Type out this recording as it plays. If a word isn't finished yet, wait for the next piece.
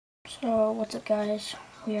So what's up guys,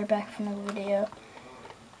 we are back for another video,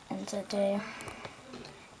 and today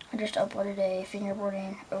I just uploaded a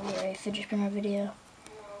fingerboarding over a fidget spinner video,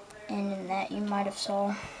 and in that you might have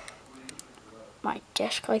saw my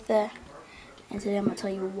desk like that, and today I'm going to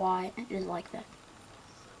tell you why it is like that.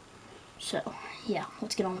 So yeah,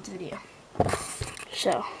 let's get on with the video.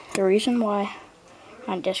 So the reason why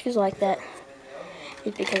my desk is like that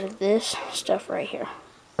is because of this stuff right here.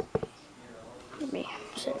 Let me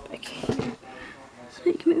set it back here so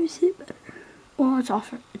you can maybe see it better. Well,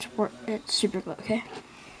 it's super glue, okay?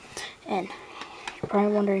 And you're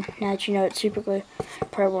probably wondering, now that you know it's super glue, you're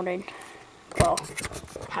probably wondering, well,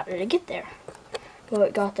 how did it get there? Well,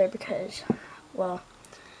 it got there because, well,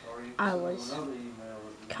 I was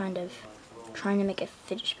kind of trying to make a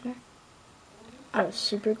fidget spinner out of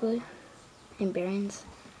super glue and bearings,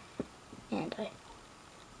 and I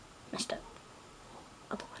messed up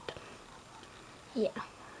a lot. Yeah,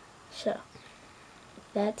 so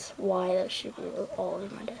that's why those super glue are all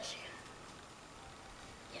over my desk.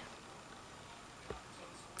 Yeah,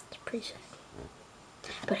 it's pretty sad.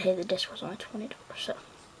 But hey, the disc was only $20, so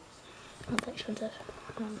not that expensive.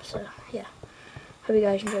 So yeah, hope you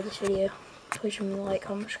guys enjoyed this video. Please remember to like,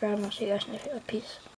 comment, subscribe, and I'll see you guys next video. Peace.